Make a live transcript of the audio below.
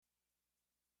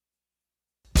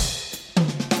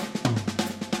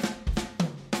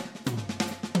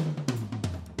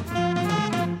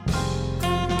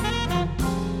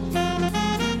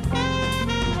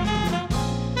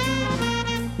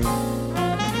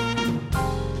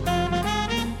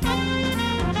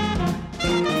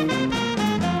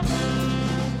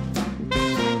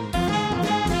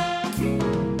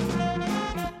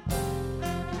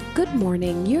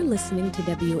morning. You're listening to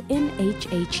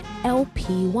WNHH LP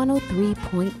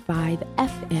 103.5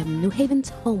 FM, New Haven's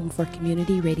home for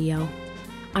community radio.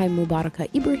 I'm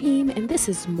Mubaraka Ibrahim, and this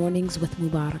is Mornings with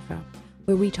Mubaraka,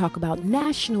 where we talk about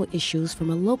national issues from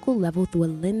a local level through a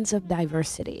lens of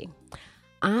diversity.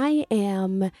 I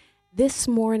am this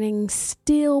morning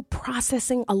still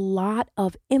processing a lot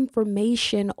of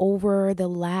information over the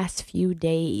last few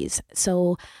days.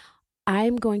 So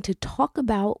we're going to talk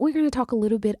a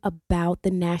little bit about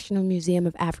the National Museum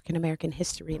of African American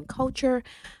History and Culture,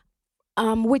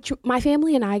 which my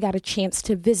family and I got a chance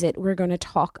to visit. We're going to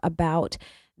talk about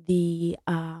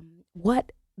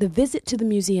what the visit to the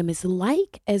museum is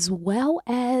like, as well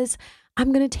as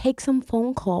I'm going to take some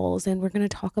phone calls, and we're going to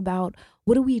talk about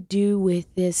what do we do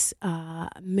with this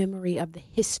memory of the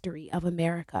history of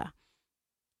America.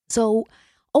 So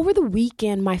over the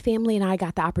weekend, my family and I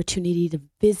got the opportunity to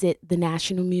visit the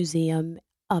National Museum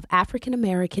of African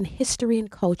American History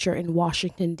and Culture in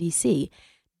Washington, D.C.,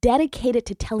 dedicated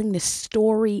to telling the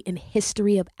story and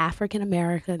history of African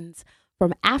Americans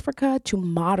from Africa to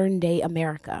modern day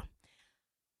America.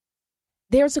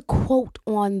 There's a quote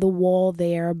on the wall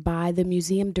there by the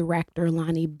museum director,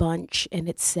 Lonnie Bunch, and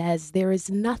it says, "There is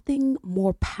nothing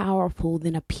more powerful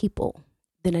than a people,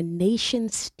 than a nation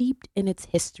steeped in its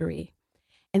history.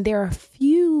 And there are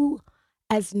few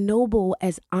as noble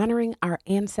as honoring our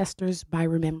ancestors by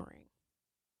remembering."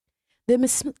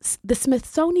 The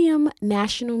Smithsonian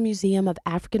National Museum of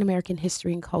African American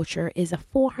History and Culture is a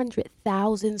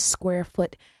 400,000 square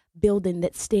foot building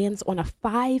that stands on a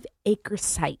 5-acre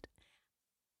site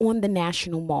on the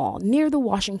National Mall near the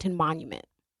Washington Monument.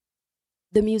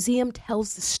 The museum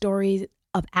tells the story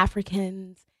of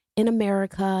Africans in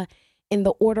America in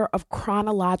the order of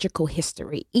chronological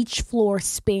history. Each floor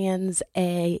spans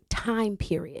a time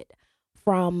period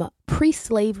from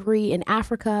pre-slavery in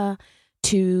Africa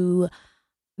to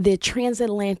the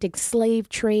transatlantic slave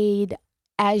trade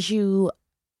as you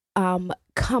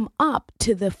come up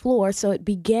to the floor. So it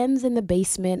begins in the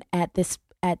basement at this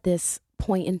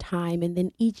point in time, and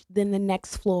then the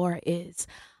next floor is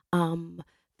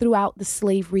throughout the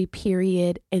slavery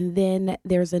period, and then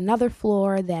there's another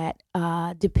floor that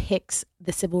depicts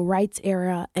the civil rights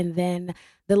era, and then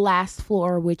the last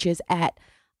floor, which is the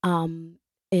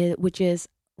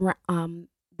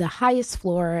highest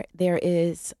floor. There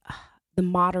is the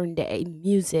modern day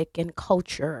music and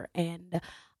culture and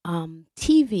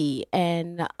TV,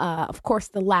 and of course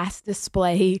the last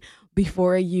display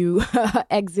before you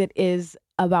exit is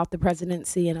about the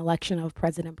presidency and election of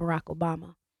President Barack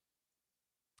Obama.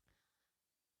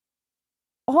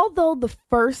 Although the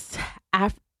first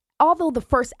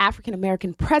African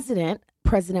American president,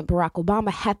 President Barack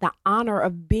Obama, had the honor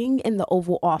of being in the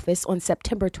Oval Office on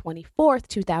September 24th,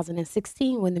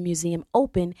 2016, when the museum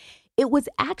opened, it was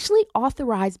actually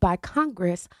authorized by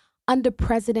Congress under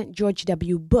President George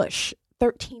W. Bush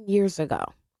 13 years ago.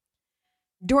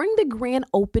 During the grand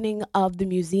opening of the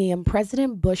museum,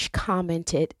 President Bush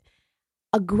commented,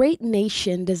 "A great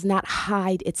nation does not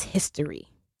hide its history.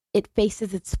 It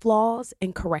faces its flaws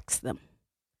and corrects them.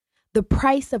 The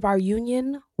price of our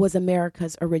union was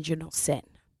America's original sin."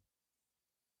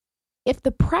 If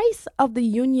the price of the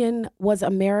union was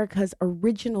America's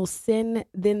original sin,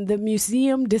 then the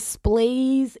museum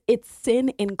displays its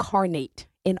sin incarnate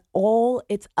in all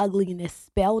its ugliness,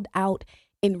 spelled out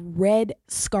in red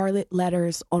scarlet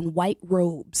letters on white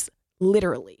robes,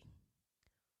 literally.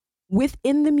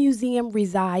 Within the museum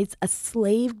resides a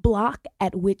slave block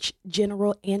at which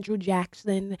General Andrew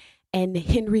Jackson and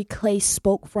Henry Clay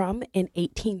spoke from in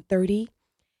 1830,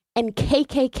 and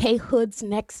KKK hoods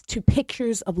next to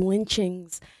pictures of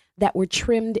lynchings that were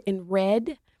trimmed in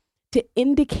red to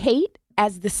indicate,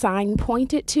 as the sign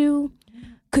pointed to,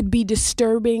 could be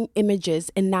disturbing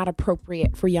images and not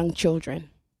appropriate for young children.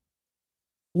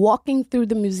 Walking through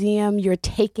the museum, you're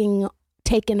taken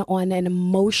on an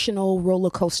emotional roller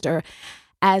coaster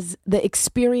as the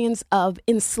experience of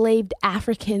enslaved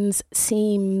Africans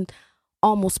seemed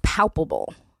almost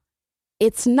palpable.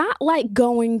 It's not like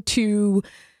going to,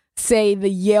 say, the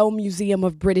Yale Museum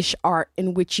of British Art,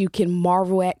 in which you can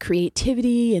marvel at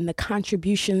creativity and the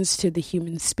contributions to the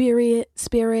human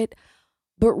spirit,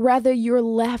 but rather you're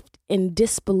left in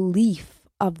disbelief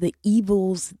of the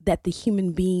evils that the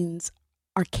human beings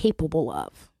are capable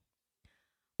of.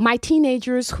 My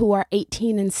teenagers, who are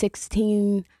 18 and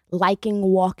 16, liking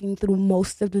walking through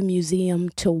most of the museum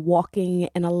to walking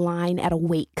in a line at a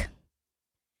wake.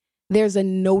 There's a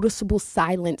noticeable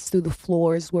silence through the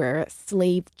floors where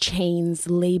slave chains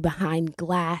lay behind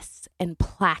glass and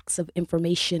plaques of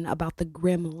information about the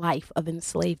grim life of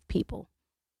enslaved people.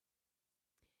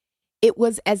 It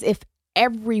was as if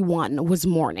everyone was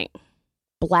mourning.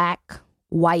 Black,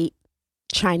 white,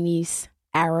 Chinese,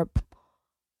 Arab,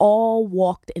 all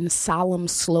walked in solemn,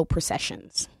 slow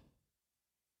processions.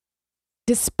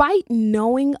 Despite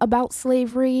knowing about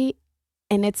slavery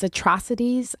and its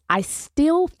atrocities, I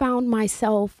still found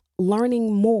myself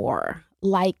learning more.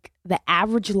 Like the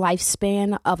average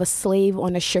lifespan of a slave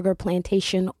on a sugar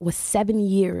plantation was 7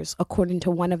 years, according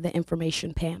to one of the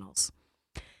information panels.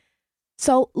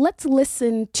 So let's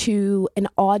listen to an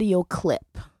audio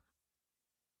clip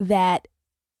that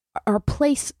are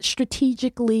placed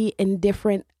strategically in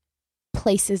different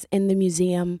places in the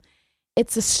museum.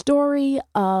 It's a story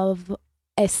of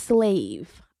a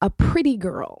slave, a pretty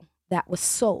girl that was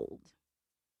sold.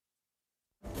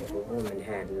 If a woman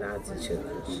had lots of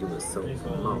children, she was sold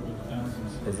for more,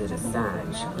 because at a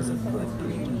sign she was a good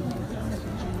breed.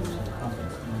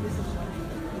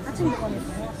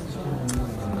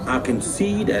 I can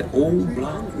see that old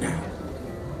block now.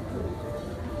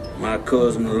 My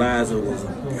cousin Eliza was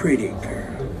a pretty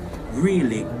girl,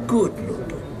 really good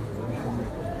looking.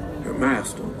 Her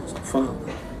master was a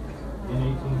father.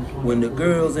 When the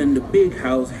girls in the big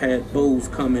house had beaux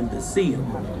coming to see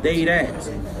them, they'd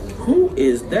ask, "Who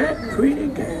is that pretty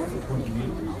girl?"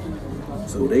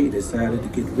 So they decided to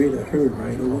get rid of her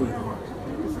right away.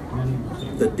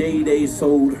 The day they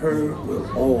sold her will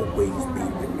always be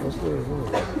remembered.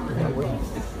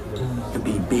 To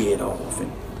be bid off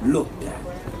and looked at.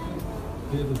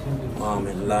 Mom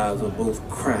and Liza both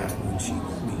cried when she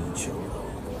was being showed off.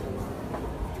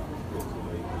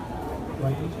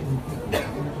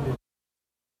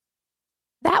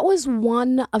 That was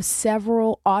one of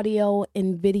several audio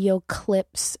and video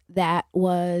clips that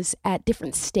was at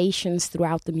different stations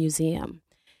throughout the museum.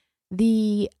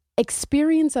 The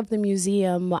experience of the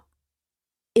museum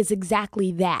is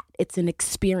exactly that. It's an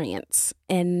experience.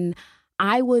 And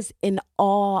I was in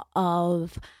awe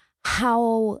of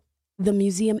how the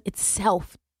museum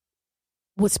itself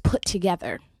was put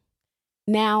together.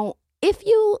 Now, if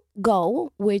you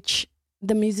go, which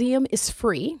the museum is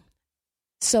free,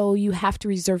 so you have to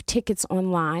reserve tickets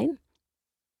online,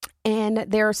 and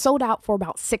they're sold out for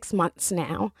about 6 months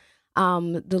now.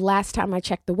 The last time I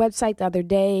checked the website the other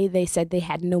day, they said they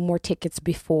had no more tickets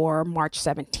before March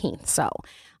 17th. So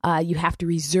you have to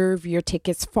reserve your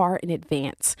tickets far in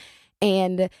advance.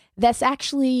 And that's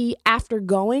actually, after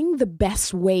going, the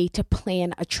best way to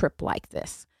plan a trip like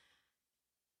this.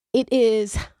 It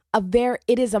is a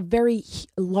very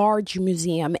large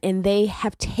museum, and they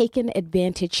have taken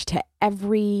advantage to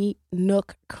every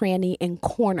nook, cranny, and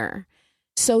corner.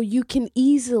 So you can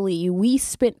we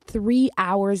spent 3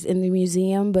 hours in the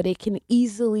museum, but it can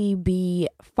easily be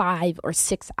 5 or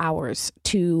 6 hours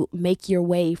to make your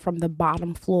way from the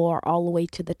bottom floor all the way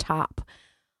to the top.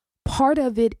 Part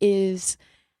of it is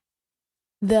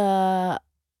the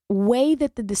way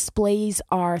that the displays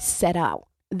are set out.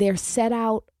 They're set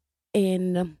out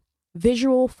in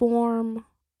visual form,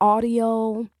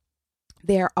 audio.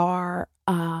 There are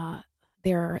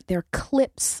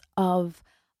clips of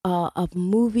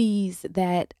movies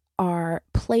that are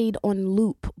played on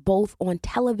loop, both on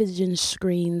television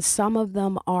screens. Some of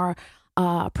them are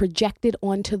projected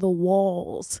onto the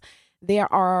walls.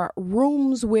 There are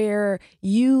rooms where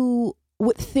you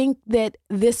would think that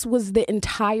this was the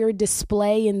entire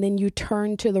display, and then you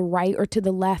turn to the right or to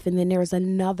the left, and then there's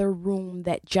another room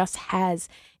that just has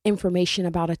information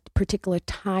about a particular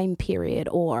time period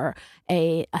or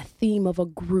a theme of a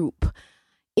group.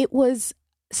 It was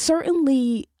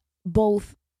certainly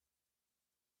both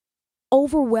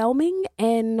overwhelming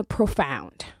and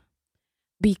profound,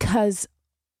 because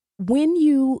when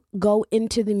you go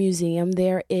into the museum,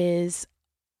 they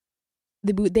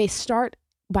start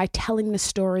by telling the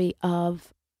story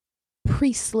of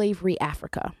pre-slavery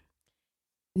Africa,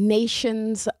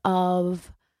 nations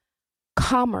of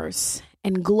commerce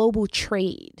and global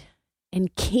trade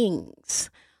and kings.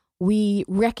 We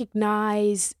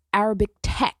recognize Arabic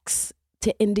texts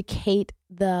to indicate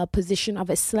the position of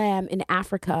Islam in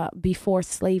Africa before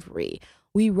slavery.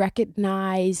 We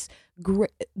recognize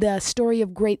the story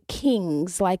of great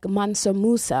kings like Mansa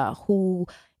Musa, who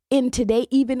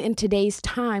even in today's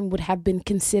time would have been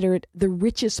considered the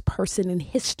richest person in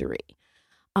history.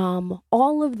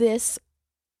 All of this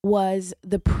was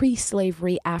the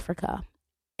pre-slavery Africa.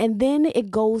 And then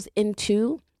it goes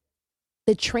into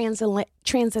the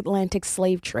transatlantic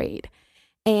slave trade.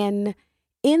 And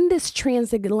in this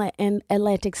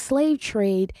transatlantic slave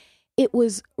trade, it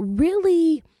was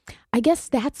really, I guess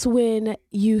that's when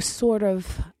you sort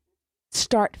of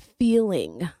start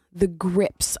feeling the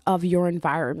grips of your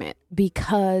environment,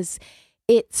 because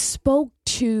it spoke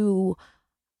to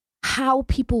how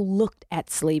people looked at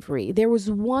slavery. There was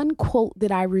one quote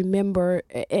that I remember,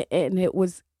 and it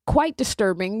was quite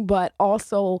disturbing, but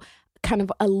also kind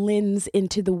of a lens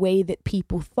into the way that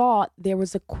people thought. There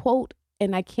was a quote,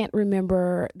 and I can't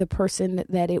remember the person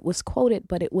that it was quoted,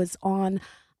 but it was on,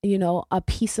 a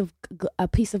piece of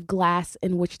glass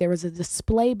in which there was a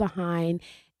display behind,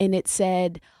 and it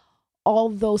said,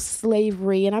 although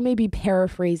slavery, and I may be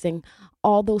paraphrasing,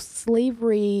 although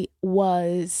slavery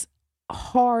was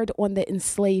hard on the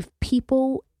enslaved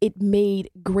people, it made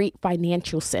great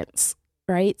financial sense,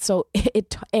 right? So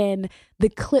and the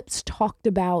clips talked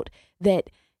about that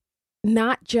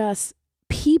not just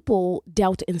people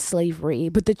dealt in slavery,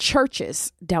 but the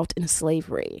churches dealt in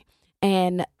slavery,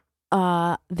 and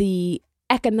the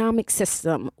economic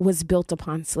system was built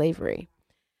upon slavery.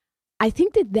 I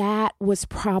think that was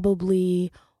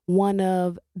probably one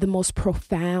of the most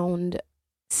profound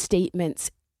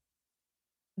statements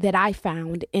that I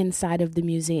found inside of the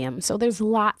museum. So there's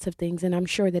lots of things, and I'm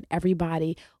sure that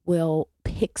everybody will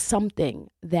pick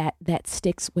something that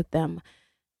sticks with them,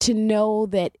 to know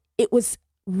that it was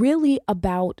really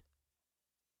about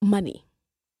money.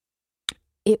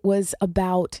 It was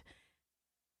about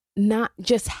not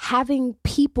just having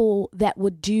people that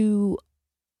would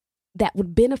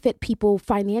benefit people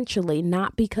financially,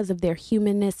 not because of their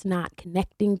humanness, not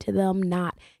connecting to them,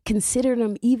 not consider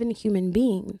them even human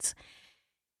beings.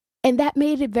 And that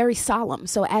made it very solemn.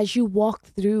 So as you walk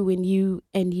through and you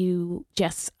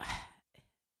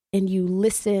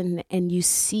listen and you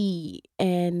see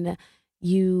and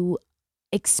you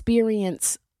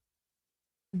experience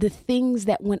the things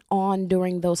that went on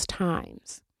during those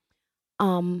times.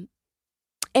 And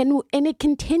it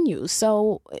continues.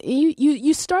 So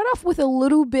you start off with a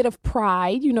little bit of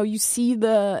pride. You see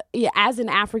as an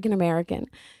African American,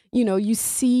 you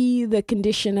see the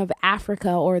condition of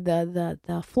Africa, or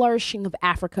the flourishing of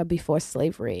Africa before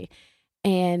slavery.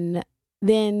 And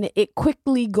then it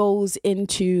quickly goes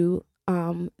into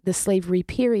the slavery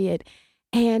period.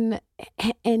 And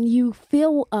you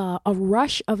feel a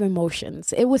rush of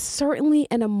emotions. It was certainly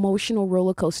an emotional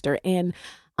roller coaster. And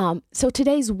so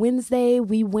today's Wednesday,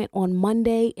 we went on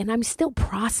Monday, and I'm still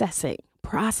processing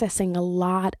a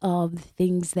lot of the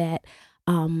things that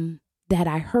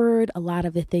I heard, a lot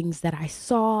of the things that I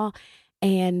saw.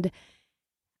 And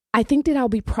I think that I'll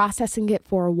be processing it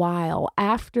for a while.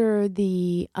 After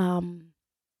we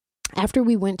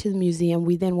went to the museum,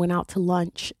 we then went out to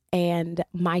lunch, and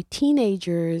my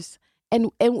teenagers, and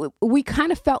we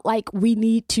kind of felt like we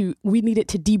needed to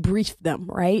debrief them,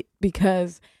 right?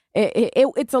 Because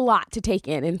it's a lot to take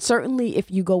in. And certainly if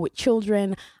you go with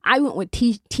children, I went with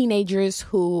teenagers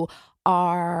who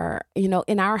are,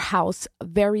 in our house,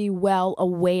 very well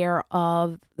aware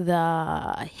of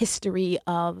the history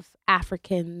of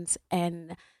Africans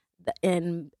and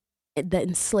the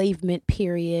enslavement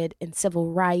period and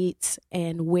civil rights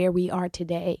and where we are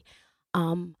today.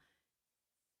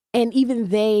 And even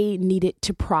they needed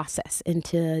to process and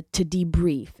to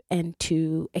debrief and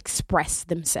to express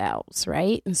themselves,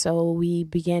 right? And so we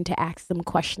began to ask them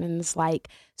questions like,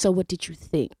 so what did you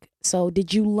think? So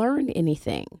did you learn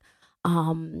anything?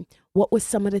 What was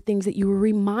some of the things that you were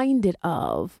reminded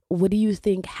of? What do you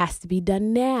think has to be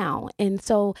done now? And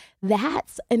so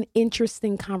that's an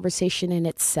interesting conversation in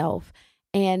itself.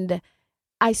 And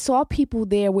I saw people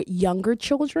there with younger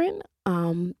children.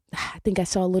 I think I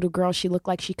saw a little girl. She looked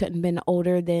like she couldn't have been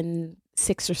older than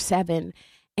 6 or 7.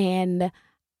 And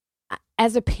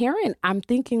as a parent, I'm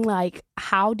thinking like,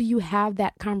 how do you have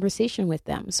that conversation with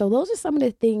them? So those are some of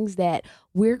the things that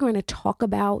we're going to talk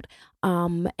about.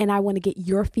 And I want to get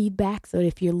your feedback. So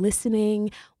if you're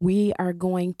listening, we are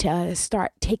going to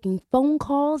start taking phone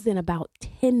calls in about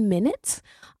 10 minutes.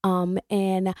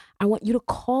 And I want you to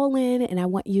call in, and I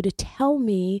want you to tell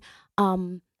me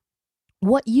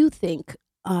what you think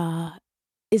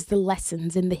is the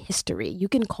lessons in the history. You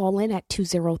can call in at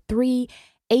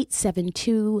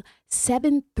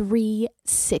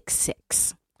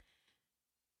 203-872-7366.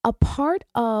 A part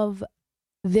of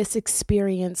this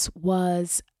experience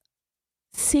was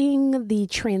seeing the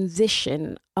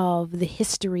transition of the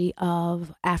history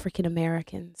of African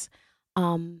Americans.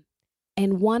 And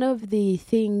one of the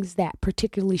things that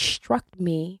particularly struck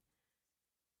me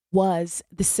was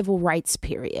the civil rights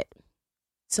period.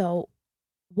 So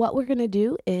what we're going to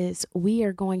do is we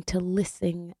are going to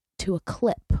listen to a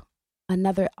clip,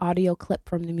 another audio clip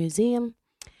from the museum.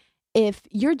 If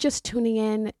you're just tuning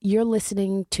in, you're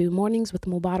listening to Mornings with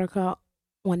Mubaraka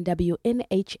on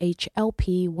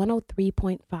WNHHLP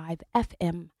 103.5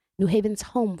 FM, New Haven's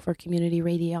home for community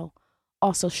radio.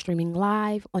 Also streaming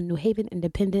live on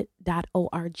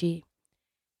newhavenindependent.org.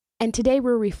 And today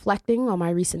we're reflecting on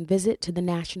my recent visit to the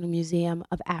National Museum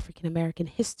of African American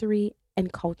History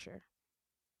and Culture.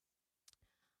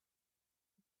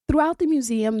 Throughout the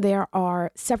museum, there are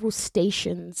several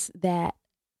stations that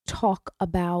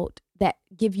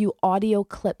give you audio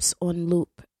clips on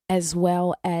loop, as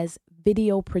well as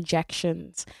video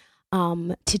projections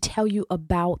to tell you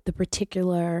about the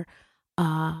particular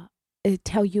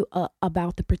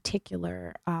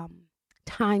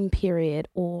time period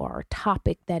or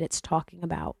topic that it's talking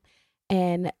about.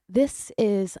 And this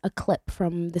is a clip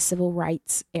from the Civil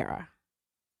Rights era.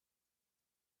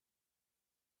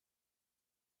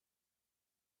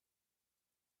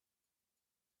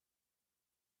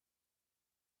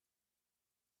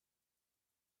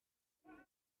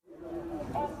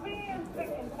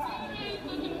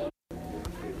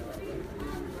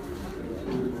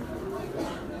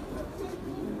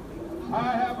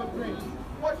 I have a dream.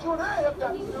 What you and I have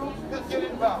got to do is get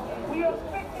involved. We are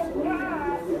sick and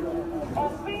tired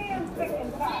of being sick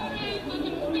and tired.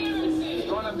 It's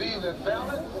going to be the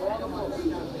balance or the vote.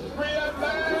 Free at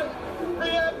last! Free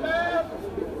at last!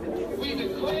 We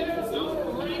declare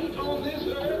our right on this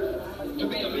earth to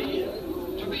be a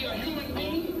man, to be a human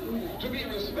being, to be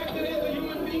respected as a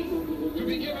human being, to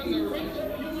be given the rights of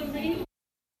a human being.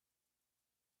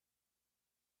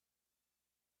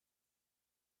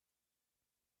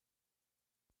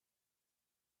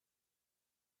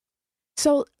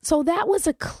 So that was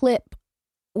a clip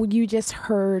you just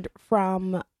heard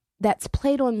from that's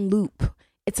played on loop.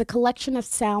 It's a collection of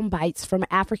sound bites from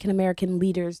African American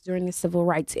leaders during the Civil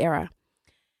Rights era.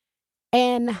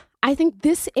 And I think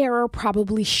this era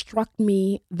probably struck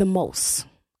me the most.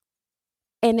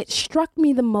 And it struck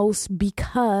me the most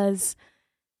because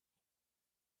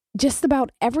just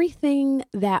about everything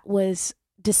that was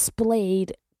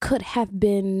displayed could have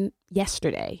been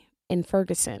yesterday in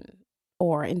Ferguson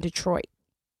or in Detroit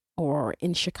or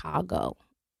in Chicago.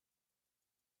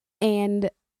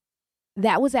 And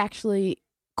that was actually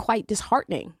quite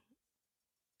disheartening.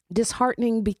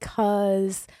 Disheartening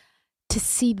because to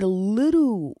see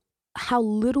how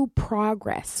little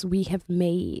progress we have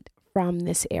made from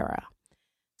this era.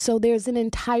 So there's an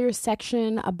entire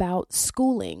section about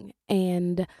schooling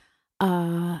and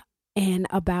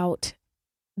about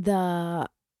the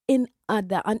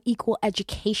unequal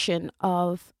education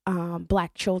of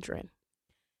Black children.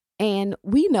 And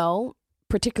we know,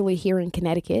 particularly here in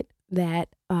Connecticut, that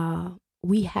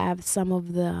we have some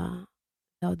of the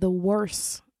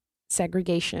worst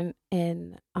segregation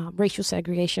and racial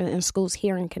segregation in schools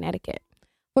here in Connecticut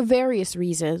for various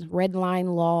reasons. Red line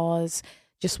laws,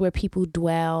 just where people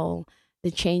dwell,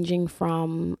 the changing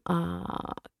from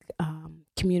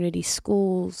community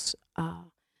schools.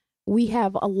 We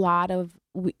have a lot of,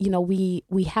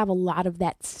 we have a lot of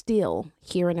that still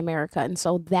here in America. And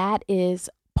so that is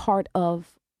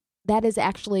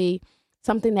actually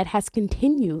something that has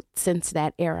continued since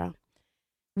that era.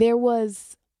 There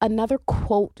was another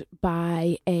quote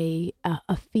by a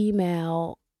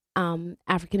female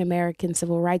African-American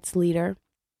civil rights leader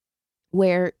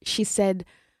where she said,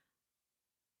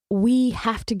 we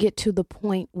have to get to the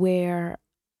point where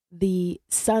the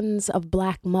sons of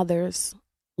Black mothers'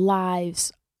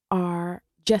 lives are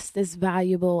just as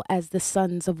valuable as the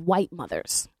sons of white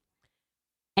mothers.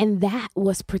 And that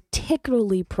was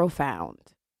particularly profound.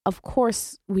 Of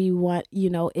course,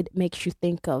 it makes you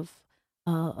think of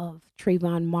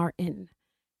Trayvon Martin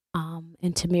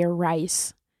and Tamir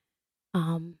Rice.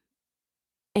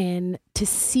 And to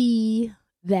see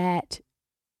that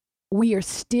we are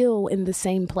still in the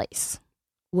same place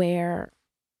where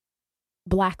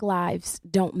Black lives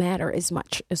don't matter as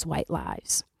much as white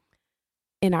lives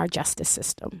in our justice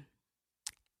system,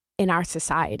 in our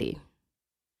society.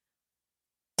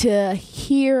 To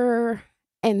hear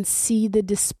and see the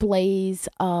displays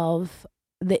of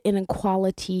the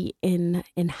inequality in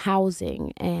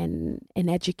housing and in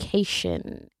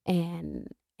education and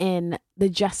in the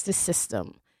justice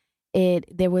system.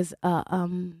 There was a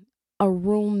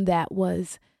room that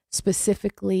was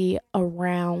specifically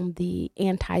around the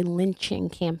anti-lynching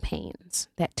campaigns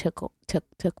that took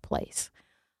place.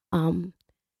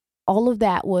 All of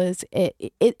that was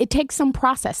it takes some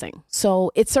processing.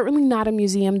 So it's certainly not a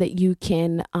museum that you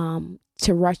can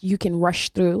rush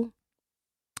through.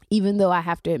 Even though I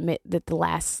have to admit that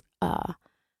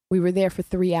we were there for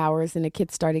 3 hours and the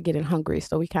kids started getting hungry,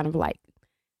 so we kind of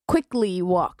quickly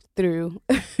walked through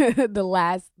the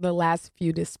last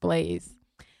few displays.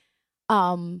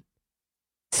 So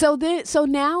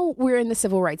now we're in the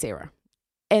civil rights era,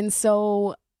 and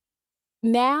so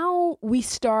now we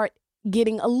start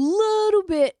getting a little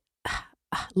bit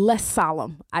less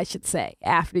solemn, I should say,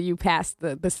 after you pass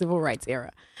the civil rights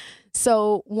era.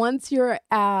 So once you're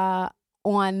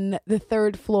on the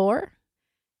third floor,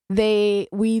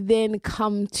 we then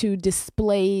come to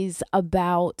displays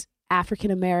about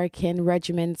African American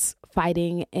regiments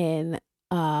fighting in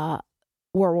World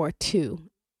War II.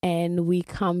 And we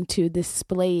come to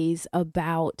displays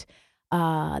about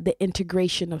the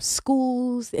integration of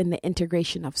schools and the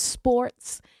integration of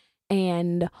sports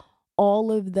and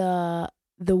all of the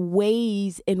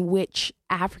ways in which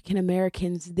African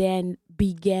Americans then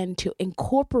began to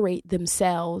incorporate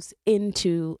themselves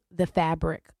into the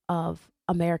fabric of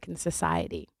American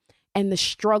society and the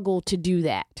struggle to do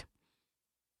that.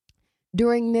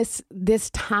 During this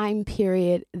time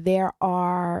period, there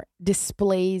are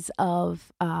displays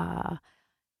of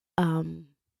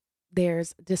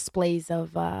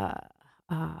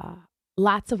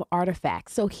lots of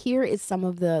artifacts. So here is some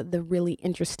of the really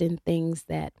interesting things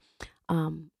that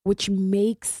which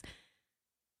makes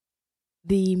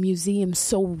the museum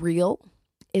so real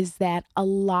is that a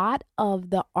lot of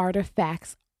the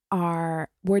artifacts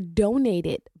were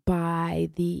donated by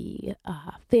the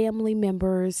family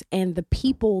members and the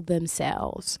people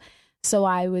themselves. So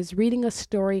I was reading a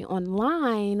story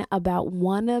online about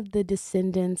one of the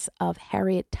descendants of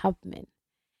Harriet Tubman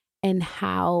and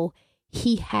how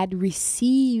he had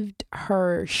received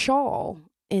her shawl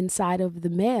inside of the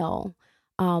mail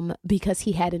because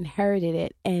he had inherited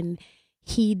it and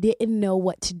he didn't know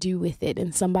what to do with it.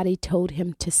 And somebody told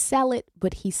him to sell it,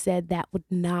 but he said that would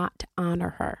not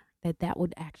honor her, that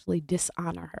would actually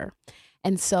dishonor her.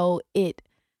 And so it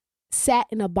sat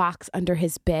in a box under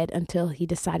his bed until he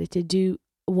decided to do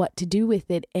what to do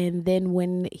with it. And then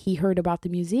when he heard about the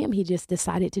museum, he just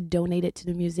decided to donate it to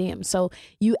the museum. So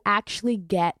you actually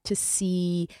get to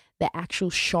see the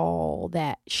actual shawl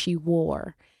that she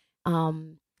wore.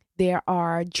 There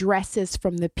are dresses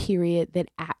from the period that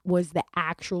was the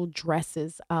actual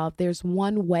dresses of, there's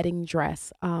one wedding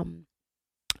dress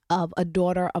of a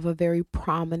daughter of a very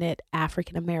prominent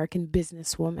African-American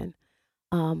businesswoman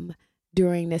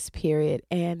during this period.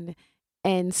 And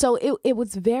so it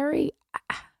was very,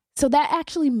 so that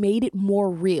actually made it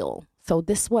more real. So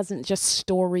this wasn't just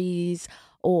stories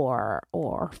or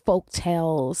folk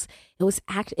tales.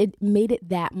 It made it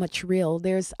that much real.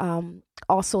 There's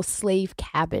also a slave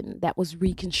cabin that was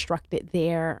reconstructed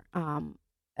there from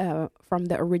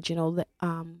the original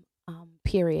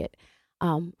period,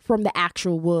 from the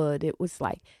actual wood. It was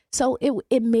like, so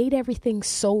it made everything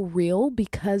so real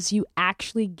because you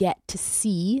actually get to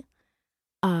see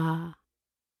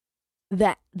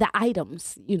the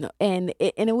items, and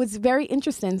it was very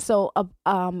interesting. So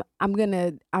I'm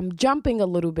jumping a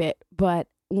little bit, but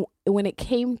when it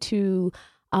came to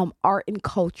art and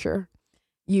culture,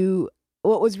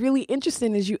 what was really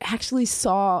interesting is you actually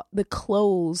saw the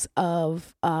clothes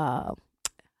of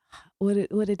what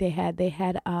did they had?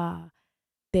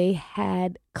 They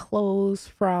had clothes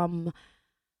from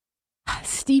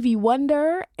Stevie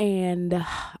Wonder and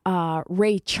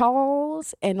Ray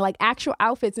Charles and like actual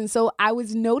outfits. And so I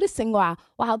was noticing, wow,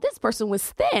 this person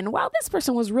was thin. Wow, this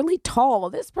person was really tall.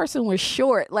 This person was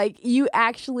short. Like you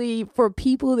actually, for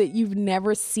people that you've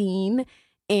never seen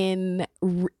in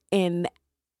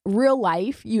real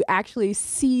life, you actually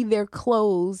see their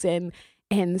clothes and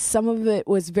some of it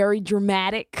was very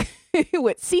dramatic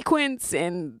with sequins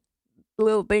and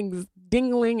little things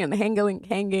dingling and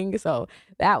hanging. So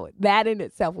that in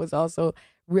itself was also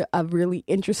a really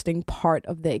interesting part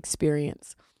of the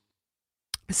experience.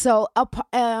 So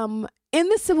in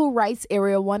the civil rights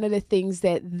area, one of the things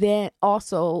that then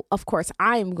also, of course,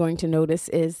 I am going to notice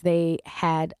is they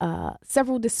had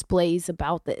several displays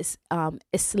about this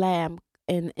Islam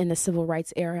in the civil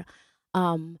rights era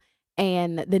and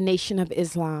the Nation of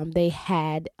Islam. They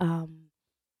had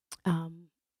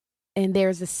and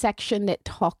there's a section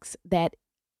that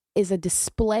is a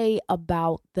display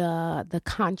about the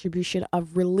contribution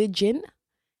of religion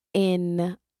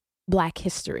in Black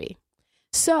history.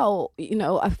 So,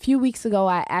 a few weeks ago,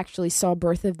 I actually saw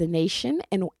Birth of the Nation,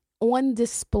 and on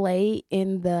display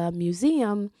in the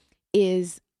museum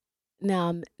is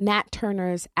Nat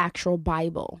Turner's actual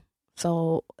Bible.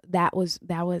 So that was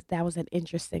an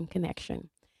interesting connection.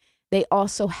 They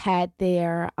also had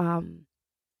their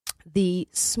the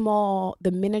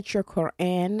miniature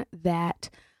Quran that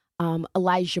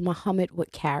Elijah Muhammad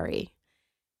would carry.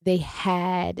 They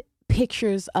had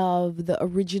pictures of the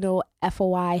original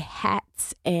FOI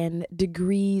hats and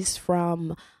degrees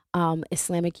from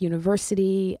Islamic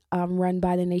University run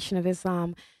by the Nation of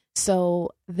Islam.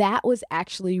 So that was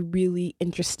actually really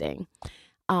interesting.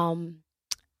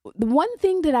 The one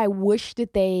thing that I wish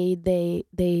that they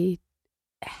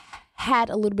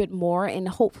had a little bit more, and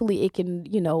hopefully it can,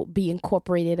 be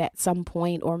incorporated at some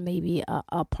point, or maybe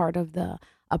a part of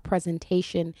a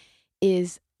presentation,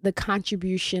 is the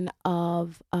contribution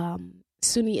of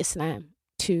Sunni Islam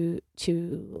to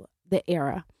the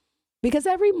era. Because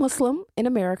every Muslim in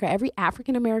America, every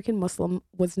African American Muslim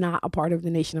was not a part of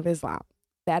the Nation of Islam.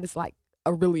 That is like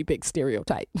a really big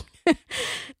stereotype.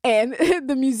 And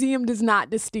the museum does not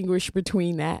distinguish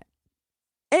between that.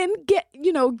 And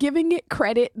giving it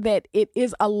credit that it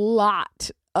is a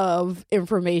lot of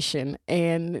information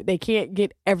and they can't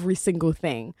get every single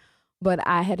thing. But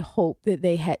I had hoped that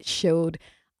they had showed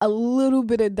a little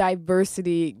bit of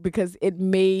diversity, because it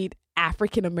made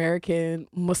African American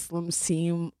Muslims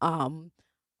seem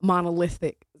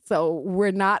monolithic. So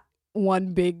we're not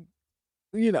one big,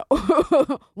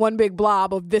 one big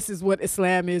blob of this is what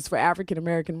Islam is for African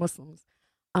American Muslims.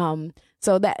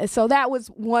 So that was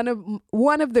one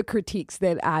of the critiques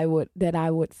that I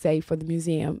would say for the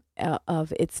museum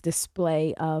of its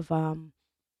display of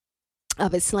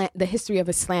Islam, the history of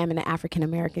Islam in the African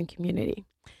American community.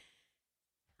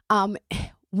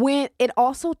 When it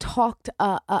also talked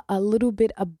a little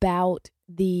bit about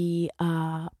the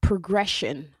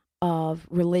progression of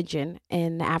religion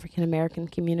in the African American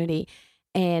community,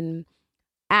 and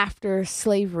after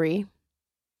slavery,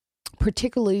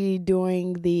 particularly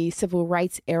during the civil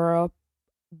rights era,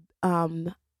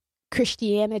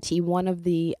 Christianity, one of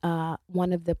the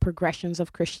progressions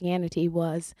of Christianity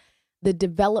was the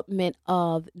development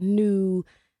of new,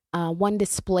 one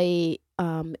display,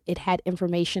 it had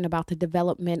information about the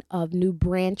development of new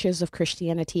branches of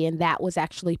Christianity, and that was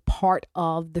actually part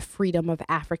of the freedom of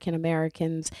African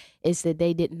Americans, is that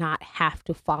they did not have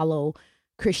to follow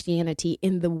Christianity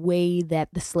in the way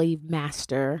that the slave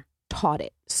master taught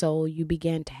it. So you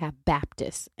began to have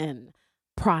Baptists and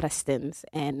Protestants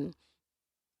and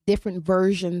different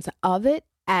versions of it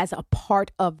as a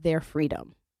part of their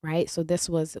freedom, right? So this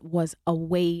was a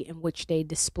way in which they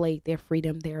displayed their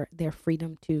freedom, their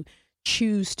freedom to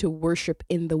choose to worship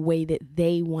in the way that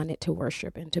they wanted to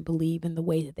worship and to believe in the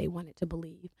way that they wanted to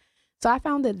believe. So I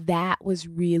found that was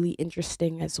really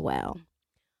interesting as well.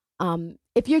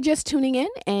 If you're just tuning in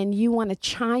and you want to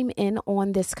chime in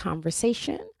on this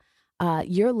conversation,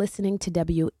 you're listening to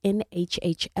WNHHLP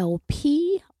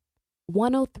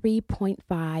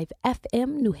 103.5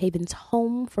 FM, New Haven's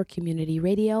home for community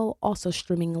radio, also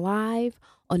streaming live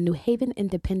on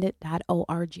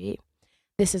newhavenindependent.org.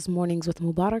 This is Mornings with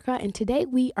Mubaraka, and today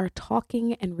we are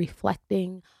talking and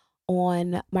reflecting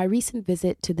on my recent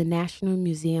visit to the National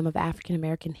Museum of African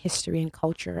American History and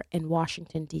Culture in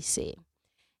Washington, D.C.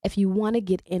 If you want to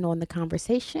get in on the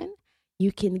conversation,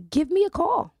 you can give me a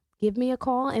call. Give me a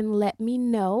call and let me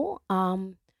know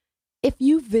if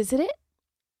you visited.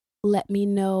 Let me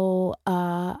know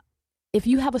if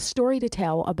you have a story to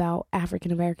tell about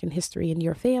African American history in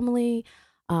your family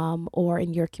or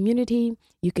in your community.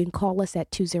 You can call us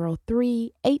at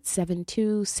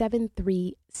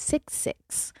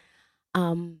 203-872-7366.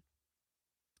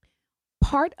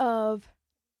 Part of,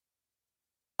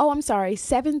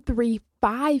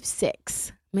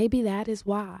 7356. Maybe that is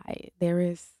why there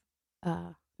is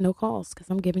no calls,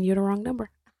 because I'm giving you the wrong number.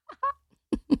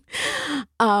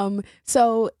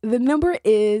 So the number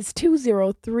is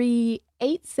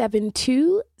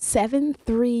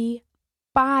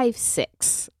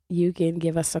 203-872-7356. You can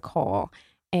give us a call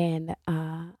and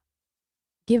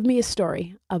give me a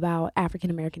story about African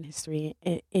American history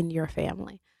in your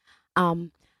family.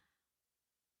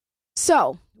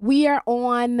 So we are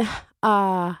on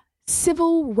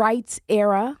civil rights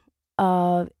era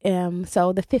of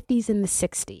so the 50s and the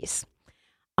 60s.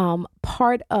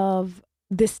 Part of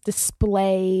this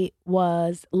display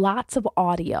was lots of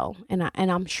audio, and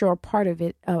I'm sure part of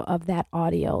it of that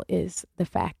audio is the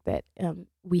fact that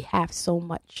we have so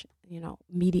much,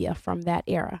 media from that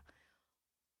era.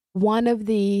 One of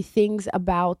the things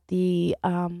about the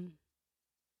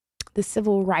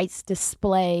civil rights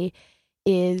display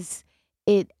is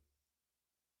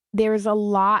there's a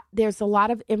lot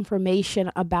of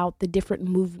information about the different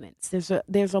movements.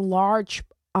 There's a large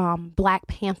Black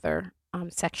Panther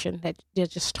section that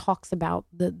just talks about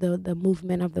the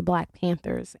movement of the Black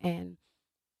Panthers and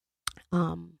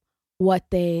what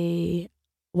they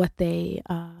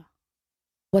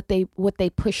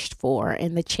pushed for,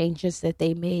 and the changes that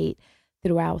they made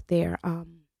throughout their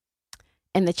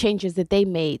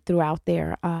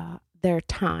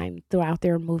time, throughout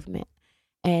their movement.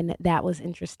 And that was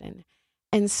interesting.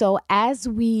 And so as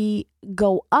we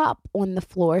go up on the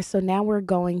floor, so now we're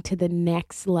going to the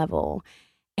next level,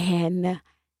 and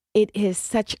it is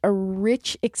such a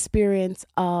rich experience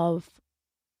of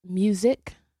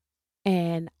music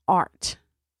and art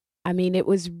I mean, it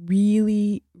was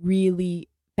really, really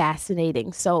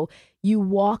fascinating. So you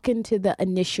walk into the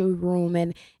initial room,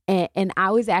 and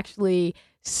I was actually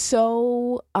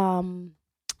so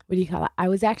what do you call it? I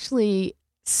was actually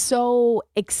so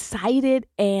excited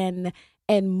and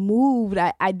moved.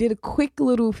 I did a quick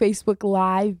little Facebook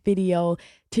Live video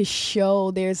to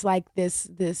show there's like this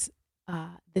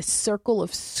circle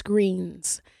of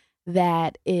screens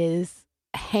that is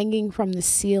hanging from the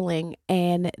ceiling,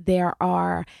 and there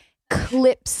are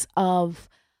clips of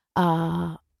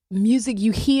music.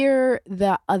 You hear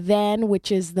the adhan,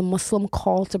 which is the Muslim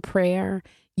call to prayer.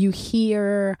 You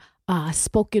hear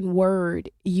spoken word.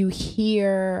 You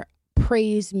hear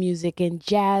praise music and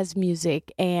jazz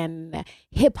music and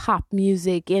hip hop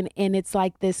music, and it's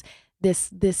like this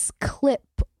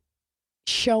clip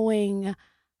showing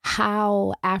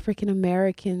how African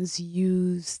Americans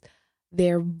used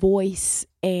their voice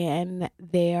and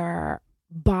their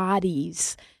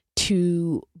bodies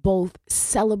to both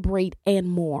celebrate and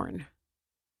mourn.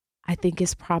 I think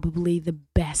is probably the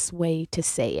best way to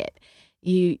say it.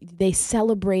 They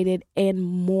celebrated and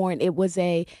mourned. There's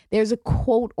a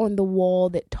quote on the wall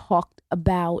that talked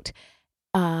about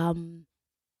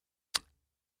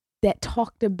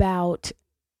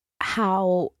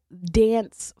how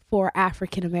dance for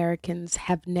African Americans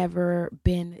have never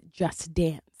been just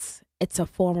dance. It's a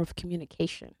form of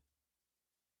communication.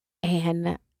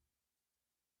 And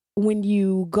when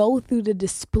you go through the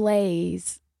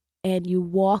displays and you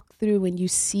walk through and you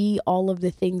see all of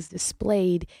the things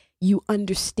displayed, you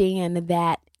understand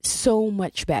that so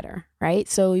much better, right?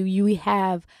 So you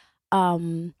have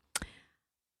the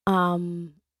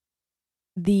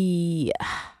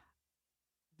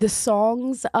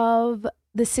songs of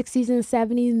the 60s and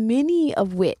 70s, many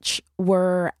of which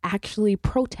were actually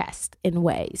protest in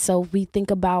ways. So if we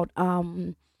think about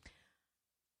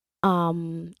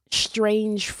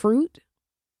Strange Fruit,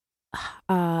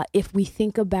 if we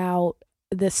think about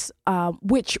this,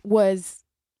 which was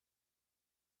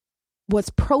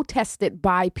protested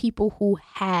by people who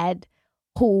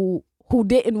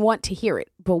didn't want to hear it,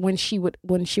 but when she would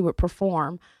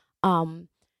perform,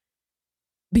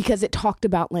 because it talked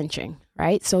about lynching,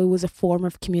 right? So it was a form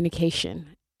of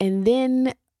communication. And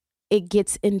then it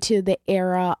gets into the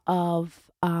era of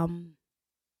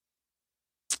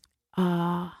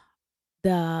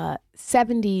the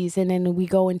 70s, and then we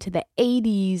go into the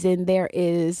 80s, and there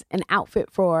is an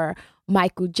outfit for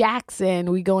Michael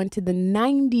Jackson. We go into the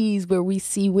 90s where we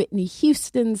see Whitney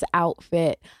Houston's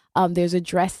outfit. There's a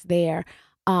dress there.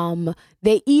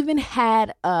 They even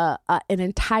had an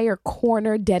entire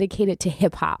corner dedicated to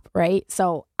hip hop, right?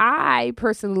 So I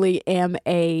personally am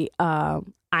a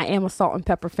Salt and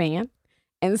Pepper fan,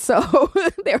 and so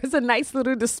there was a nice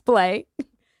little display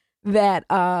that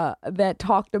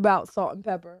talked about Salt and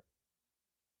Pepper.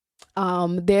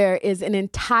 There is an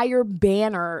entire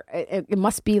banner. It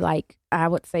must be like, I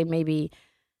would say maybe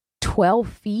 12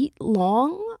 feet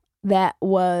long. That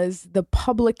was the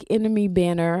Public Enemy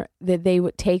banner that they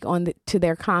would take to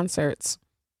their concerts.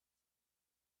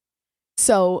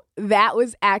 So that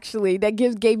was actually, that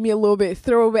gave me a little bit of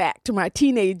throwback to my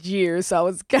teenage years. So I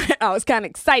was kind of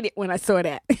excited when I saw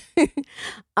that.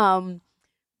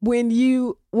 When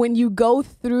you go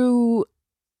through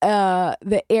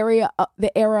the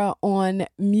era on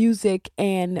music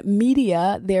and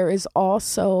media, there is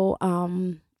also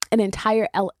an entire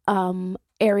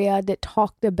area that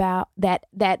talked about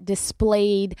that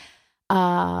displayed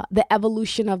the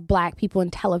evolution of Black people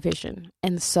in television.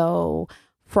 And so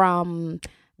from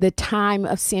the time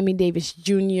of Sammy Davis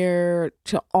Jr.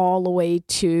 to all the way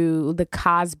to the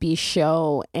Cosby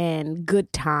Show and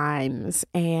Good Times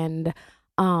and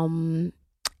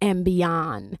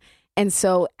beyond. And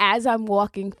so as I'm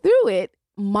walking through it,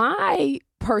 my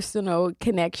personal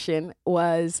connection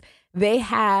they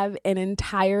have an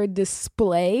entire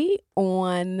display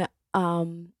on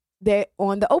the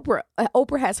Oprah.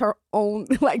 Oprah has her own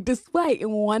display,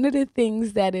 and one of the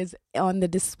things that is on the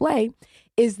display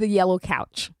is the yellow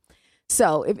couch.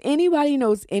 So if anybody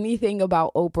knows anything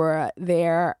about Oprah,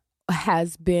 there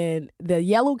has been the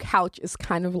yellow couch is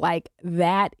kind of like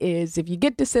that is, if you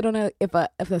get to sit on if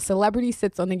a celebrity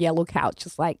sits on a yellow couch,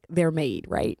 it's like they're made,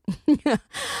 right?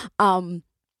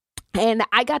 And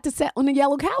I got to sit on the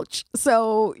yellow couch.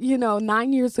 So,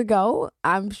 9 years ago,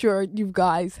 I'm sure you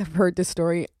guys have heard this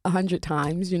story 100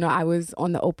 times. I was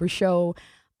on the Oprah show.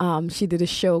 She did a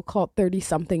show called 30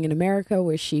 Something in America,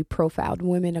 where she profiled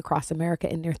women across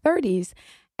America in their 30s.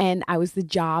 And I was the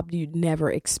job you'd never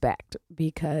expect,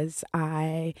 because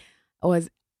I am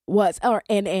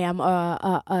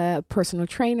a personal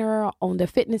trainer, owned a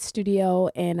fitness studio,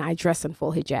 and I dress in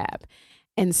full hijab.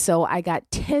 And so I got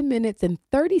 10 minutes and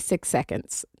 36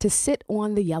 seconds to sit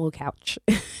on the yellow couch.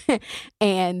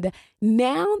 And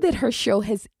now that her show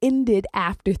has ended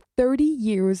after 30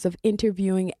 years of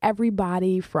interviewing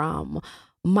everybody from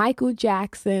Michael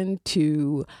Jackson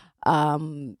to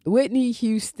Whitney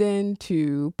Houston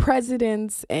to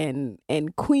presidents and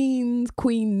queens,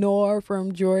 Queen Noor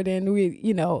from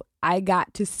Jordan, I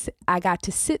got to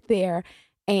sit there,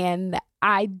 and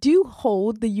I do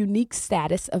hold the unique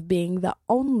status of being the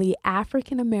only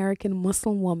African-American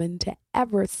Muslim woman to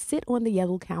ever sit on the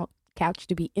yellow couch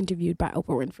to be interviewed by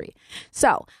Oprah Winfrey.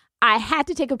 So I had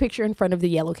to take a picture in front of the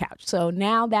yellow couch. So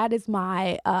now that is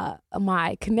my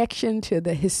my connection to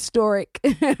the historic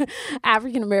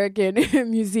African-American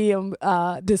museum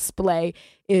display,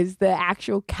 is the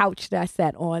actual couch that I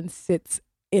sat on sits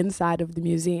inside of the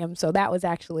museum. So that was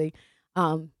actually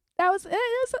that was a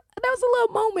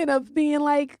little moment of being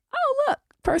like, oh, look,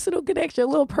 personal connection, a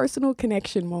little personal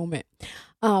connection moment.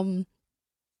 So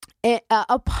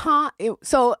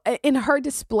in her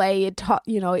display,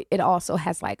 it also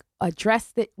has like a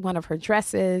dress, that one of her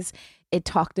dresses. It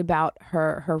talked about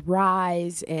her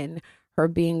rise and her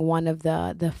being one of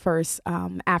the first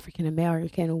African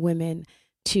American women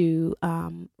to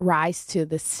rise to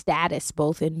the status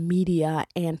both in media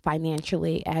and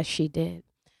financially as she did.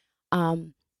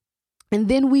 And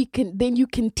then you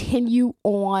continue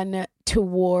on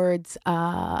towards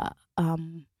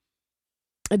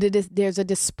there's a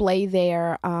display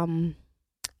there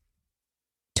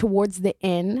towards the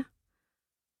end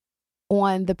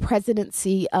on the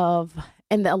presidency of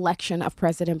and the election of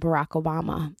President Barack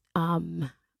Obama.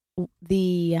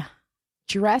 The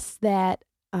dress that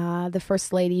the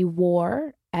First Lady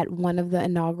wore at one of the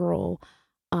inaugural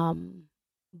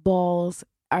balls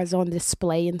is on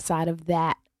display inside of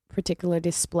that particular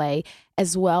display,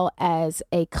 as well as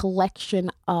a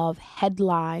collection of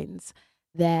headlines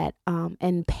that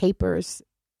and papers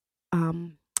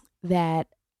that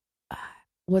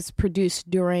was produced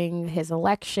during his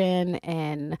election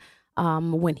and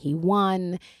when he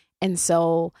won. And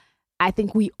so I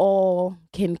think we all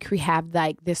can have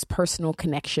like this personal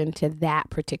connection to that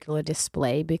particular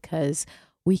display, because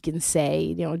we can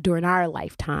say, during our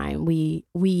lifetime, we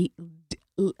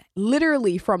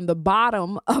literally from the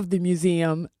bottom of the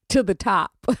museum to the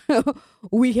top,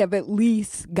 we have at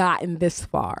least gotten this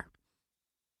far.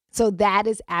 So that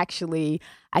is actually,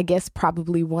 I guess,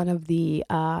 probably one of the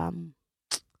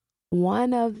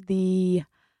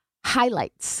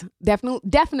highlights.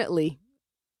 Definitely,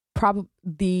 probably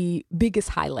the biggest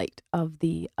highlight of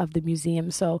the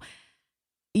museum. So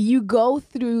you go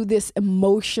through this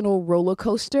emotional roller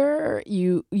coaster.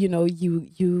 You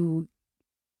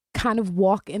kind of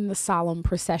walk in the solemn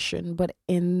procession, but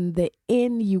in the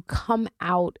end, you come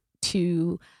out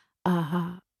to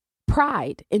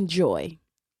pride and joy.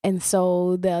 And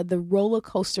so the roller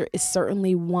coaster is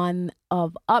certainly one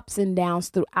of ups and downs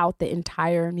throughout the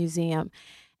entire museum.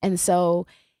 And so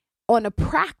on a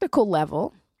practical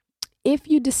level, if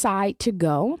you decide to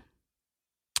go,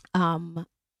 and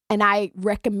I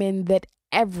recommend that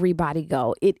everybody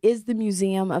go, it is the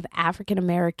Museum of African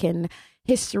American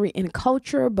History and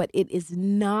Culture, but it is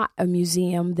not a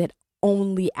museum that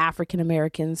only African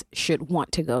Americans should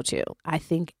want to go to. I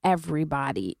think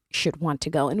everybody should want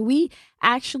to go. And we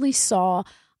actually saw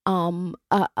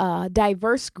a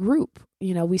diverse group.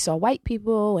 We saw white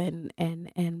people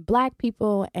and black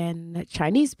people and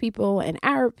Chinese people and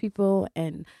Arab people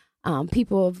and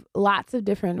people of lots of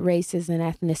different races and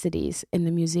ethnicities in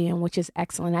the museum, which is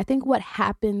excellent. I think what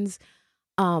happens,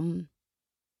 and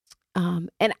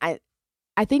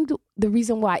I think the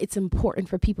reason why it's important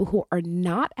for people who are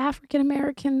not African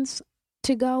Americans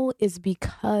to go is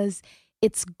because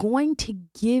it's going to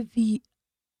give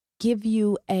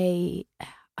you a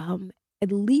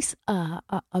at least a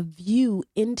view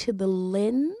into the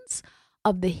lens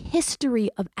of the history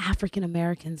of African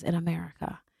Americans in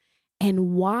America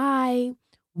and why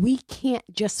we can't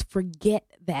just forget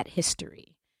that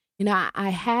history. I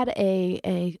had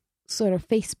a sort of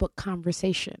Facebook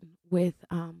conversation with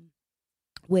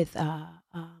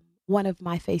one of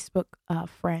my Facebook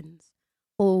friends.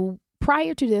 Well,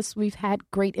 prior to this, we've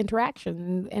had great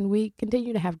interaction, and we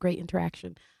continue to have great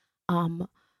interaction.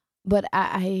 But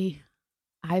I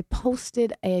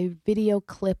posted a video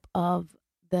clip of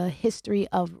the history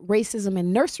of racism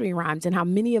in nursery rhymes and how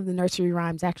many of the nursery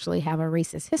rhymes actually have a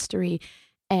racist history.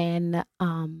 And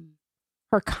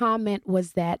her comment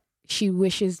was that she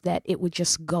wishes that it would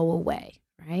just go away,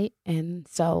 right? And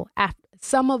so after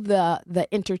some of the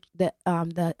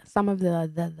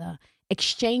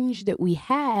exchange that we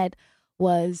had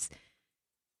was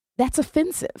that's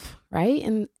offensive, right?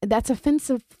 And that's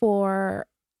offensive for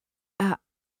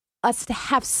us to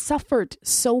have suffered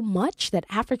so much, that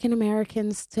African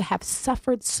Americans to have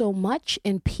suffered so much,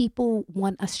 and people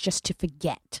want us just to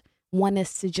forget, want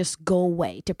us to just go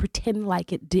away, to pretend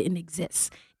like it didn't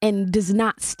exist and does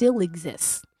not still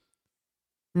exist.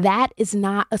 That is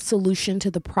not a solution to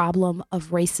the problem of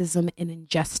racism and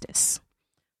injustice.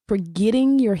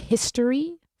 Forgetting your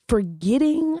history,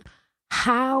 forgetting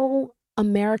how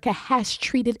America has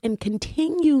treated and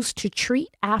continues to treat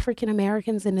African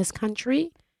Americans in this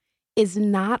country is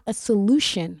not a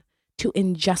solution to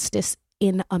injustice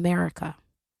in America.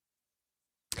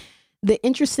 The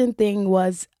interesting thing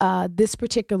was this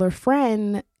particular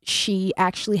friend, she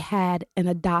actually had an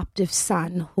adoptive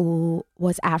son who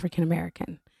was African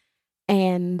American.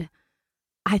 And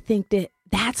I think that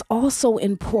that's also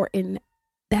important.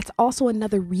 That's also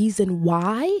another reason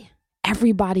why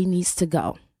everybody needs to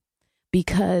go,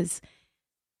 because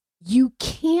you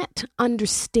can't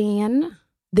understand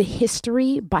the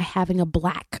history by having a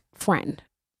Black friend,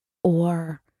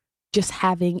 or just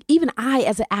having, even I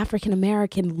as an African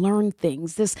American learn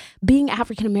things. This being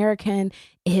African American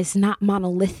is not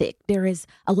monolithic. There is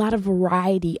a lot of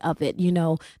variety of it. You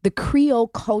know, the Creole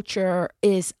culture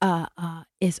is a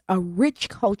rich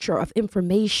culture of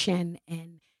information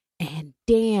and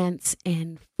dance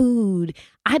and food.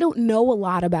 I don't know a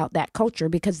lot about that culture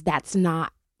because that's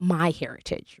not my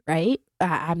heritage, right?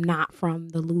 I'm not from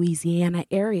the Louisiana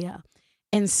area.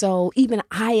 And so even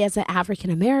I, as an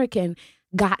African American,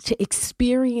 got to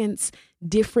experience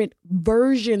different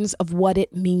versions of what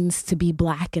it means to be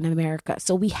Black in America.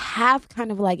 So we have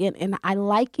kind of like, and I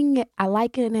liken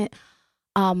it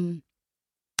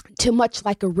to much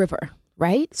like a river,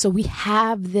 right? So we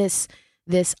have this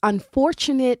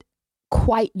unfortunate,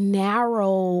 quite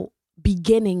narrow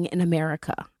beginning in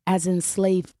America as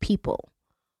enslaved people.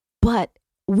 But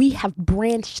we have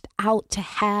branched out to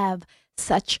have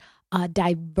such a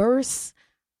diverse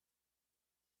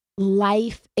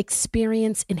life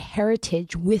experience and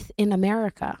heritage within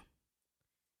America.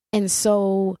 And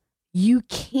so you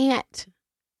can't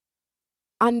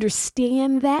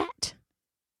understand that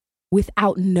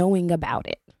without knowing about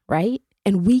it, right?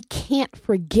 And we can't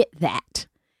forget that.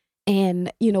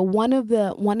 And, you know, one of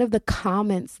the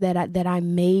comments that I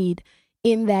made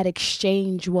in that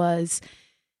exchange was,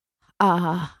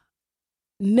 no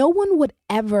one would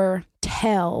ever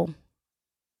tell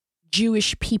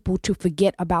Jewish people to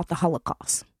forget about the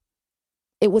Holocaust.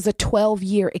 It was a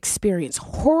 12-year experience,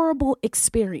 horrible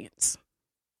experience.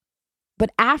 But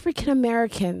African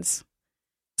Americans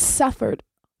suffered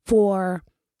for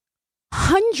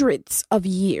hundreds of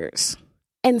years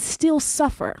and still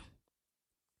suffer.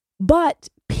 But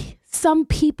some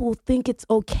people think it's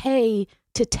okay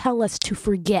to tell us to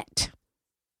forget.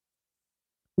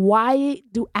 Why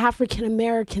do African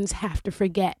Americans have to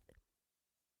forget?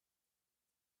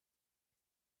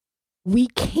 We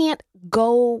can't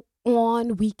go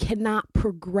on, we cannot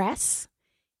progress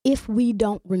if we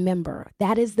don't remember.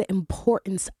 That is the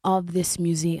importance of this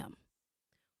museum.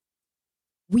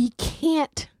 We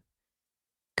can't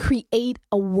create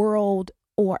a world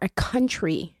or a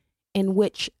country in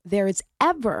which there is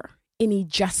ever any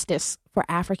justice for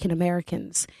African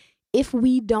Americans if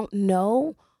we don't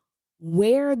know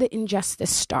where the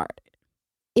injustice started.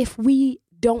 If we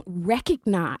don't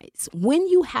recognize when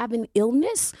you have an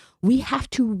illness, we have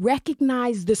to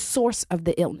recognize the source of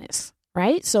the illness,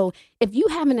 right? So if you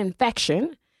have an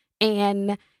infection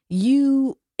and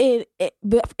you in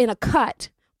a cut,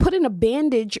 putting a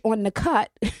bandage on the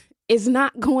cut is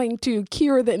not going to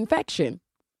cure the infection.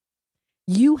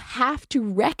 You have to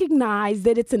recognize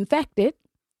that it's infected.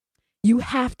 You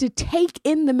have to take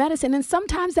in the medicine. And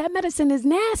sometimes that medicine is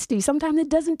nasty. Sometimes it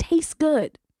doesn't taste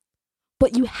good.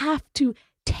 But you have to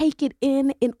take it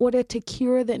in order to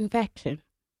cure the infection,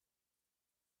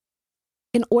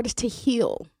 in order to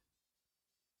heal.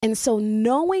 And so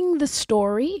knowing the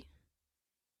story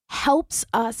helps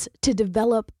us to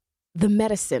develop the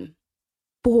medicine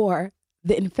for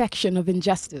the infection of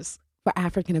injustice for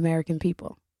African American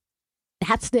people.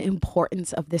 That's the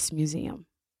importance of this museum.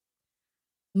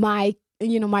 My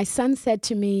son said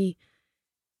to me,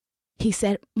 he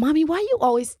said, "Mommy, why are you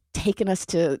always taking us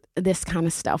to this kind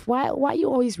of stuff? Why are you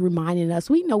always reminding us?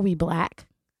 We know we Black."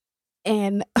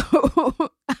 And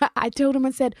I told him,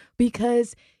 I said,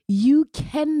 because you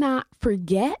cannot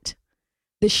forget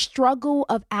the struggle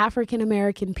of African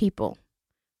American people.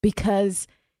 Because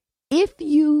if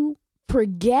you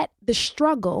forget the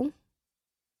struggle,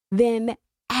 then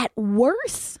at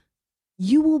worst,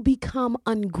 you will become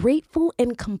ungrateful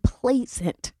and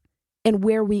complacent in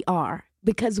where we are.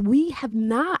 because we have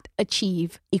not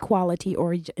achieved equality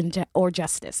or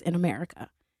justice in America.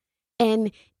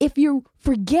 And if you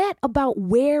forget about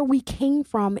where we came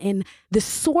from and the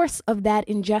source of that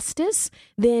injustice,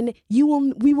 then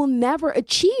we will never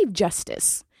achieve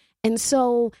justice. And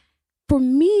so for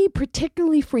me,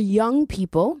 particularly for young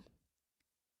people,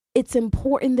 it's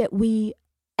important that we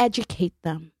educate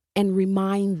them and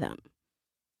remind them.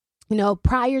 You know,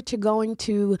 prior to going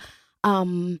to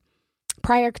the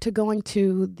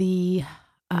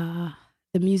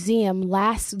museum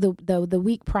the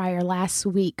week prior, last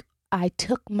week, I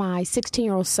took my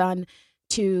 16-year-old son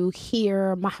to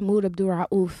hear Mahmoud Abdul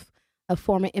Rauf, a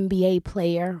former NBA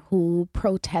player who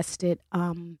protested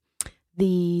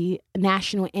the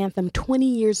national anthem 20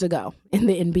 years ago in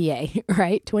the NBA,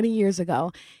 right? 20 years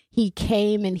ago. He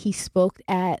came and he spoke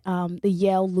at the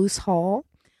Yale Luce Hall,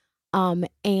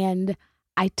 and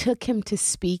I took him to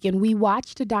speak, and we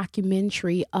watched a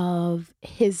documentary of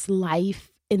his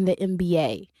life in the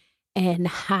NBA and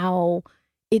how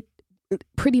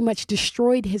pretty much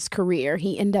destroyed his career.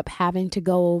 He ended up having to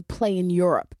go play in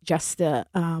Europe just to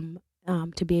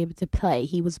be able to play.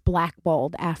 He was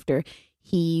blackballed after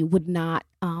he would not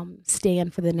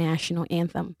stand for the national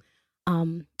anthem,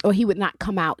 or he would not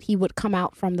come out. He would come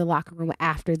out from the locker room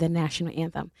after the national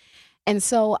anthem. And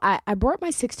so I brought my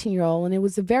 16-year-old, and it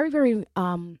was a very, very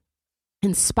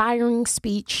inspiring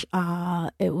speech.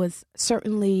 It was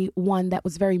certainly one that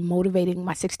was very motivating.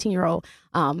 My 16-year-old,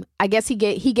 I guess he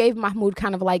gave Mahmoud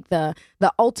kind of like the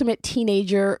ultimate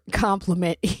teenager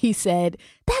compliment. He said,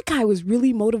 that guy was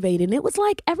really motivated. And it was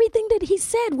like everything that he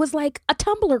said was like a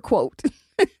Tumblr quote.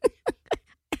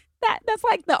 That's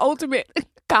like the ultimate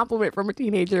compliment from a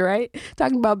teenager, right?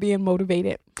 Talking about being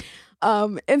motivated.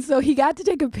 And so he got to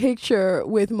take a picture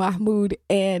with Mahmoud,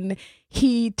 and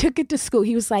he took it to school.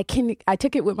 He was like, I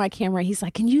took it with my camera. He's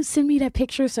like, can you send me that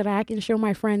picture so that I can show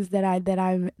my friends that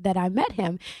I met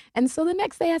him? And so the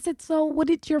next day I said, so what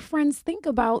did your friends think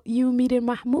about you meeting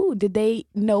Mahmoud? Did they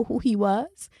know who he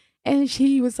was? And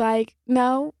she was like,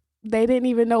 no, they didn't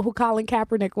even know who Colin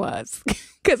Kaepernick was.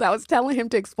 Because I was telling him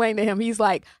to explain to him, he's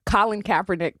like Colin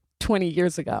Kaepernick 20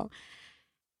 years ago.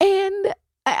 And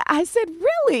I said,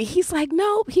 really? He's like,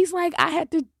 no. He's like, I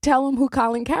had to tell him who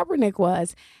Colin Kaepernick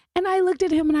was. And I looked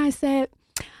at him and I said,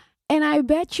 and I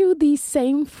bet you these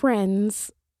same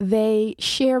friends, they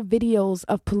share videos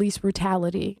of police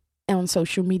brutality on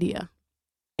social media.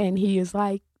 And he is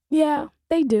like, yeah,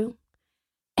 they do.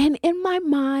 And in my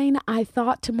mind, I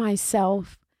thought to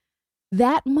myself,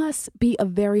 that must be a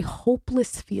very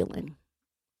hopeless feeling.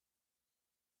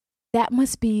 That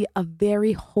must be a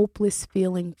very hopeless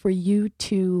feeling for you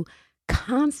to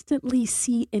constantly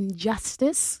see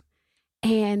injustice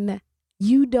and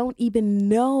you don't even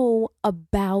know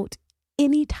about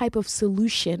any type of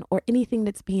solution or anything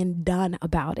that's being done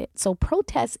about it. So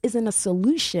protest isn't a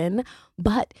solution,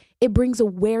 but it brings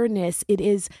awareness. It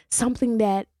is something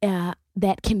that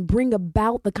can bring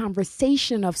about the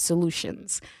conversation of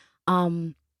solutions.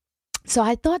 So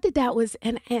I thought that was,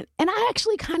 and I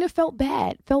actually kind of felt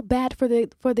bad for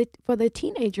the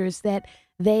teenagers that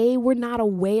they were not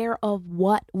aware of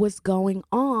what was going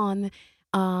on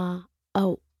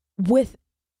with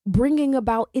bringing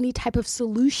about any type of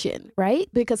solution, right?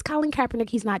 Because Colin Kaepernick,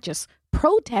 he's not just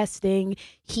protesting;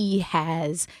 he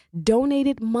has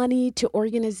donated money to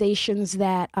organizations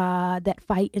that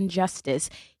fight injustice.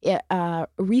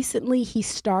 Recently, he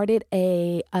started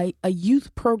a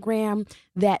youth program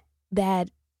that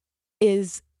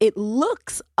is, it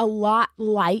looks a lot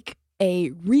like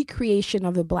a recreation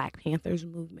of the Black Panthers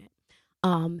movement.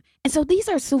 And so these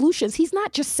are solutions. He's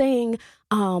not just saying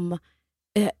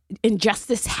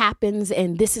injustice happens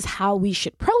and this is how we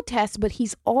should protest, but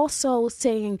he's also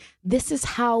saying this is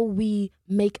how we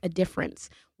make a difference.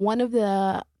 One of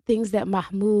the things that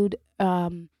Mahmoud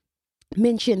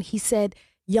mentioned, he said,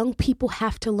 young people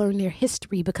have to learn their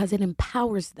history because it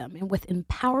empowers them. And with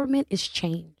empowerment is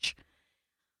change.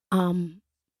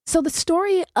 So the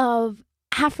story of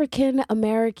African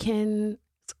American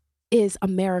is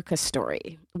America's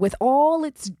story with all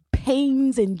its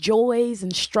pains and joys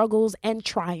and struggles and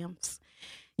triumphs.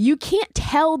 You can't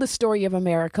tell the story of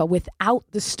America without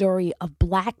the story of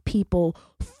Black people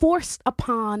forced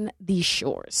upon these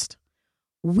shores.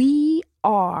 We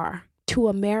are to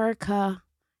America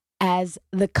as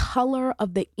the color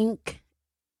of the ink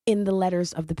in the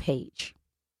letters of the page.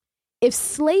 If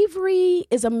slavery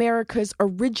is America's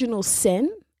original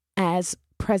sin, as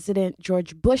President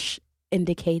George Bush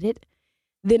indicated,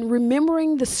 then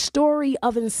remembering the story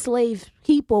of enslaved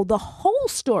people, the whole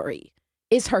story,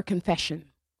 is her confession.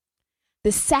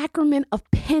 The sacrament of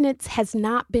penance has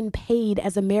not been paid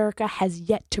as America has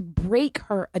yet to break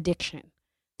her addiction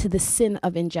to the sin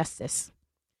of injustice.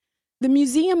 The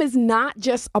museum is not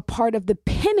just a part of the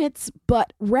penance,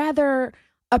 but rather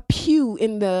a pew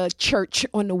in the church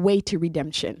on the way to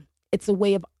redemption. It's a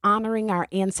way of honoring our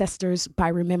ancestors by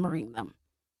remembering them.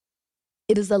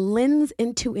 It is a lens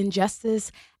into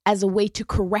injustice as a way to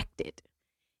correct it.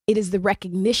 It is the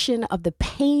recognition of the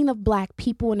pain of Black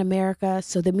people in America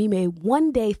so that we may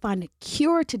one day find a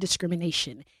cure to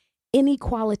discrimination,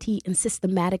 inequality, and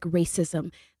systematic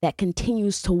racism that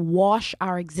continues to wash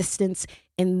our existence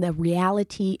in the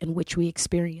reality in which we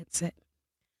experience it.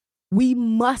 We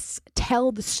must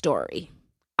tell the story,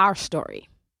 our story,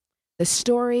 the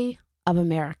story of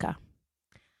America.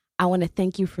 I want to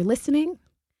thank you for listening.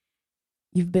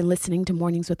 You've been listening to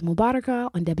Mornings with Mubaraka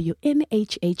on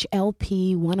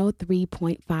WNHHLP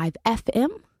 103.5 FM,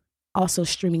 also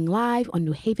streaming live on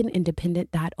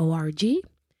newhavenindependent.org.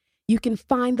 You can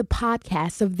find the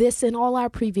podcasts of this and all our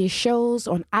previous shows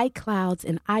on iClouds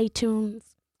and iTunes.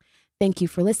 Thank you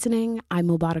for listening. I'm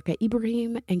Mubaraka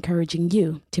Ibrahim, encouraging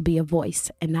you to be a voice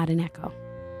and not an echo.